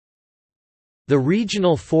The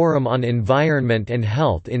Regional Forum on Environment and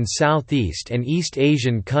Health in Southeast and East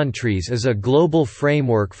Asian countries is a global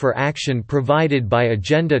framework for action provided by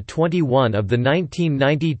Agenda 21 of the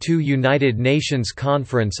 1992 United Nations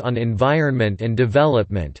Conference on Environment and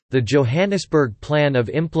Development, the Johannesburg Plan of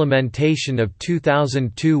Implementation of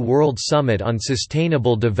 2002 World Summit on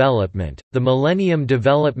Sustainable Development, the Millennium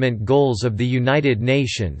Development Goals of the United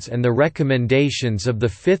Nations and the recommendations of the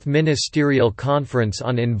Fifth Ministerial Conference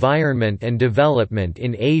on Environment and Development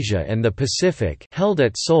in Asia and the Pacific, held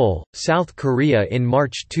at Seoul, South Korea in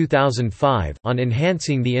March 2005, on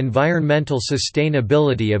enhancing the environmental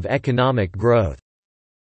sustainability of economic growth.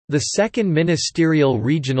 The second Ministerial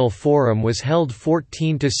Regional Forum was held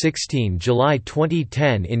 14–16 July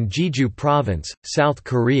 2010 in Jeju Province, South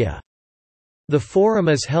Korea. The forum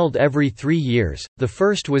is held every 3 years, the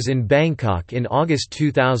first was in Bangkok in August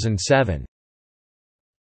 2007.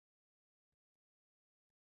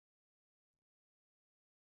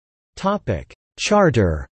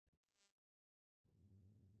 Charter.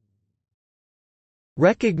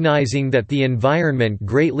 Recognizing that the environment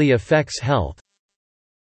greatly affects health.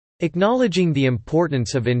 Acknowledging the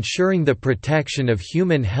importance of ensuring the protection of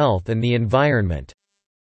human health and the environment.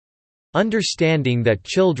 Understanding that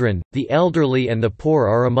children, the elderly and the poor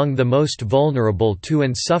are among the most vulnerable to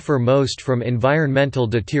and suffer most from environmental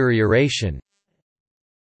deterioration.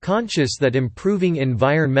 Conscious that improving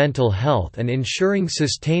environmental health and ensuring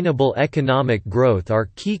sustainable economic growth are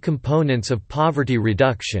key components of poverty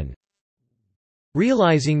reduction.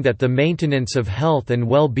 Realizing that the maintenance of health and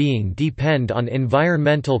well-being depend on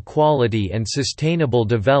environmental quality and sustainable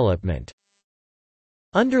development.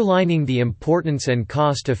 Underlining the importance and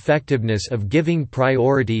cost-effectiveness of giving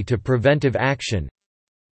priority to preventive action.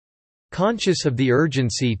 Conscious of the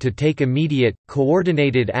urgency to take immediate,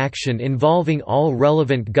 coordinated action involving all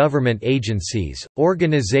relevant government agencies,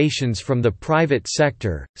 organizations from the private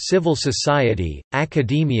sector, civil society,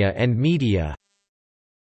 academia and media.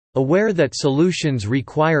 Aware that solutions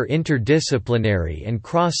require interdisciplinary and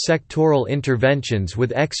cross-sectoral interventions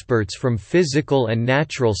with experts from physical and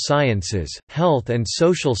natural sciences, health and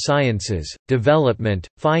social sciences, development,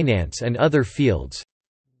 finance and other fields.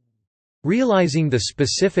 Realizing the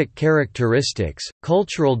specific characteristics,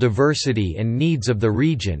 cultural diversity and needs of the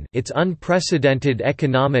region, its unprecedented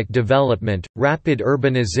economic development, rapid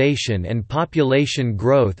urbanization and population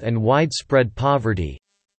growth and widespread poverty.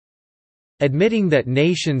 Admitting that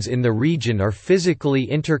nations in the region are physically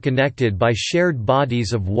interconnected by shared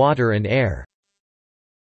bodies of water and air.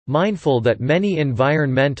 Mindful that many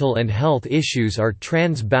environmental and health issues are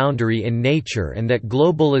transboundary in nature and that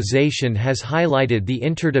globalization has highlighted the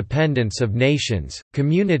interdependence of nations,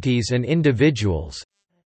 communities and individuals.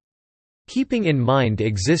 Keeping in mind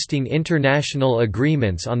existing international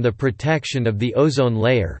agreements on the protection of the ozone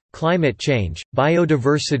layer, climate change,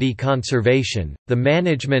 biodiversity conservation, the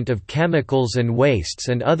management of chemicals and wastes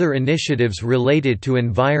and other initiatives related to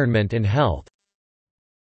environment and health.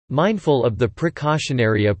 Mindful of the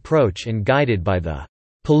precautionary approach and guided by the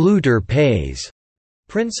polluter pays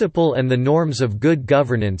principle and the norms of good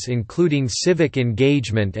governance including civic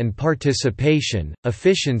engagement and participation,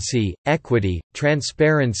 efficiency, equity,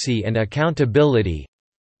 transparency and accountability.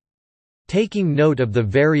 Taking note of the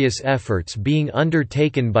various efforts being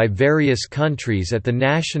undertaken by various countries at the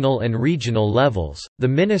national and regional levels, the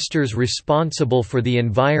ministers responsible for the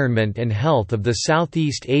environment and health of the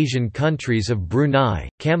Southeast Asian countries of Brunei,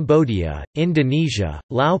 Cambodia, Indonesia,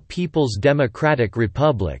 Lao People's Democratic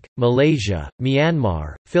Republic, Malaysia,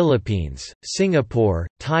 Myanmar, Philippines, Singapore,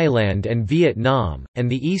 Thailand and Vietnam, and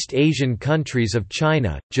the East Asian countries of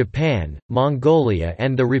China, Japan, Mongolia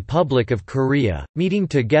and the Republic of Korea, meeting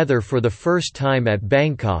together for the first time at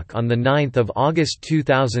Bangkok on 9 August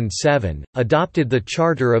 2007, adopted the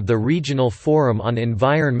Charter of the Regional Forum on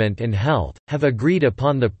Environment and Health, have agreed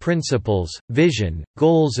upon the principles, vision,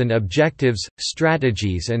 goals and objectives,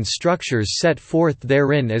 strategies and structures set forth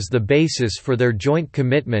therein as the basis for their joint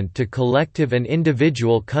commitment to collective and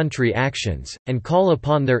individual country actions, and call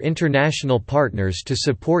upon their international partners to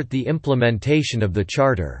support the implementation of the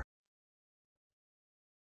Charter.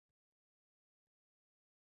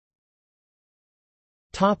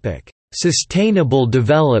 Sustainable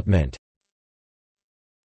development.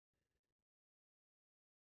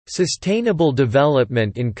 Sustainable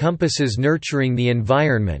development encompasses nurturing the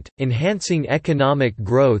environment, enhancing economic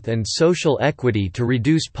growth and social equity to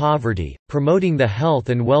reduce poverty, promoting the health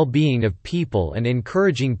and well-being of people and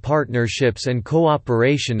encouraging partnerships and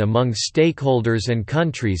cooperation among stakeholders and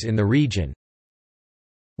countries in the region.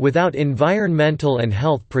 Without environmental and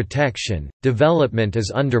health protection, development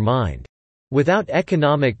is undermined. Without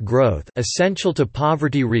economic growth essential to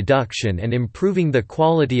poverty reduction and improving the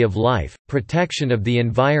quality of life, protection of the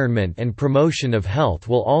environment and promotion of health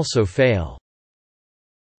will also fail.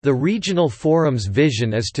 The Regional Forum's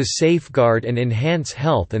vision is to safeguard and enhance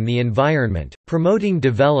health and the environment, promoting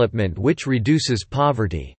development which reduces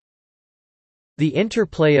poverty. The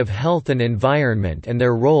interplay of health and environment and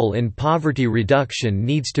their role in poverty reduction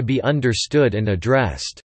needs to be understood and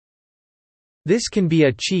addressed. This can be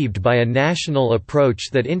achieved by a national approach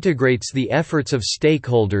that integrates the efforts of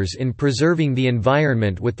stakeholders in preserving the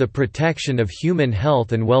environment with the protection of human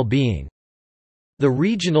health and well-being. The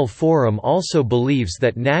Regional Forum also believes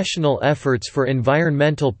that national efforts for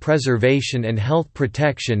environmental preservation and health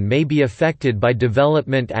protection may be affected by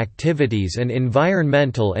development activities and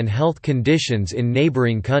environmental and health conditions in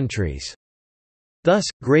neighboring countries. Thus,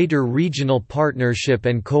 greater regional partnership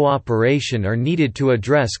and cooperation are needed to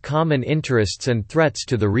address common interests and threats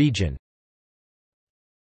to the region.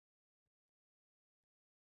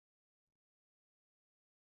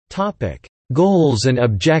 Goals and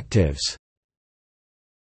objectives.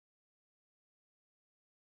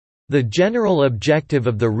 The general objective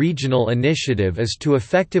of the regional initiative is to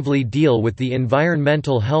effectively deal with the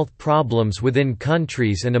environmental health problems within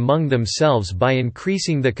countries and among themselves by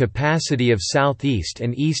increasing the capacity of Southeast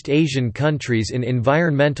and East Asian countries in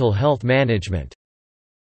environmental health management.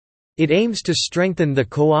 It aims to strengthen the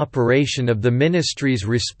cooperation of the ministries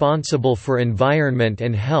responsible for environment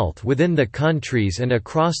and health within the countries and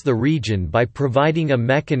across the region by providing a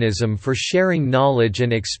mechanism for sharing knowledge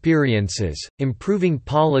and experiences, improving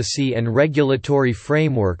policy and regulatory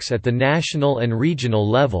frameworks at the national and regional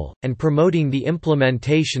level, and promoting the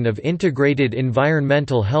implementation of integrated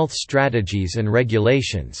environmental health strategies and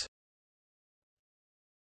regulations.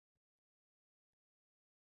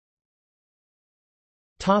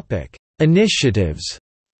 Initiatives.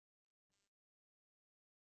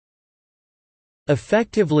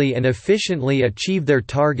 Effectively and efficiently achieve their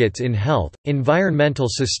targets in health, environmental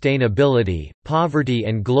sustainability, poverty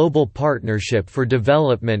and global partnership for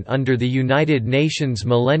development under the United Nations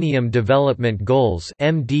Millennium Development Goals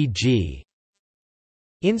 (MDG).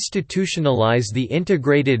 Institutionalize the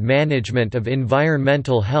integrated management of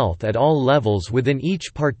environmental health at all levels within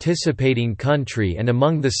each participating country and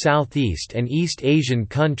among the Southeast and East Asian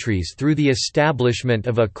countries through the establishment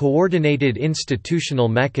of a coordinated institutional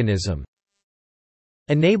mechanism.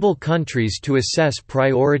 Enable countries to assess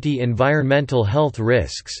priority environmental health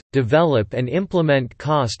risks, develop and implement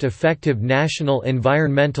cost-effective national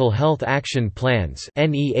environmental health action plans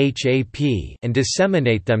and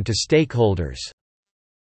disseminate them to stakeholders.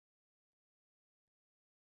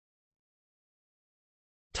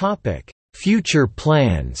 Future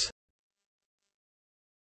plans.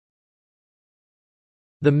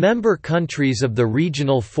 The member countries of the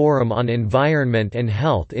Regional Forum on Environment and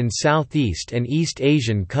Health in Southeast and East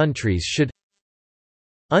Asian countries should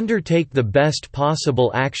undertake the best possible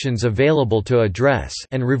actions available to address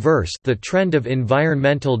and reverse the trend of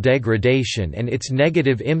environmental degradation and its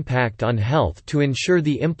negative impact on health to ensure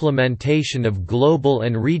the implementation of global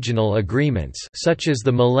and regional agreements such as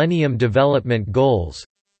the Millennium Development Goals.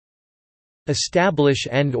 Establish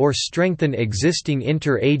and/or strengthen existing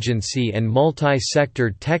interagency and multi-sector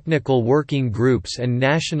technical working groups and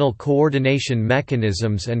national coordination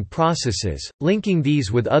mechanisms and processes, linking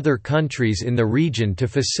these with other countries in the region to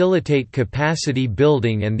facilitate capacity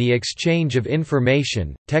building and the exchange of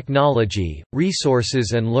information, technology,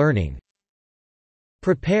 resources and learning.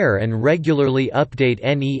 Prepare and regularly update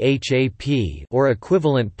NEHAP or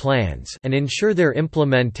equivalent plans and ensure their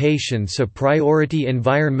implementation so priority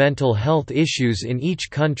environmental health issues in each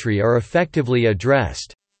country are effectively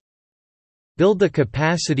addressed. Build the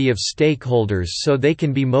capacity of stakeholders so they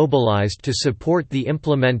can be mobilized to support the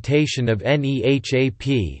implementation of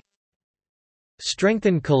NEHAP.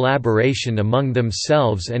 Strengthen collaboration among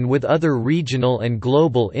themselves and with other regional and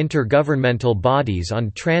global intergovernmental bodies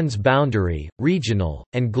on trans-boundary, regional,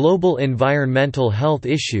 and global environmental health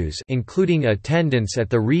issues including attendance at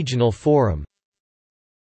the Regional Forum.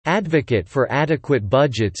 Advocate for adequate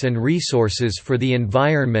budgets and resources for the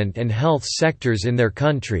environment and health sectors in their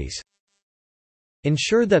countries.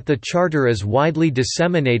 Ensure that the Charter is widely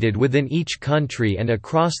disseminated within each country and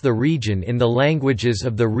across the region in the languages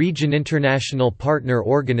of the region. International partner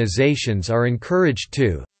organizations are encouraged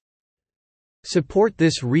to support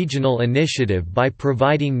this regional initiative by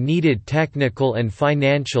providing needed technical and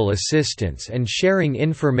financial assistance and sharing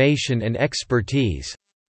information and expertise.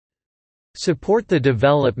 Support the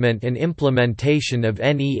development and implementation of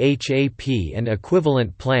NEHAP and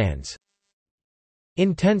equivalent plans.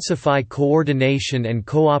 intensify coordination and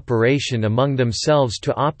cooperation among themselves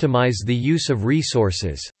to optimize the use of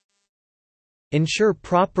resources, ensure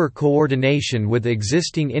proper coordination with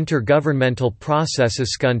existing intergovernmental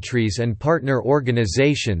processes. Countries and partner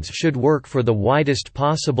organizations should work for the widest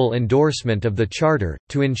possible endorsement of the Charter,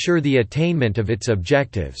 to ensure the attainment of its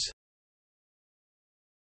objectives.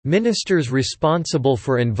 Ministers responsible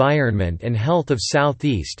for environment and health of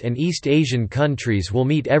Southeast and East Asian countries will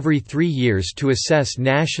meet every 3 years to assess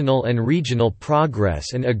national and regional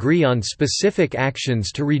progress and agree on specific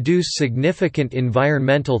actions to reduce significant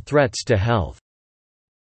environmental threats to health.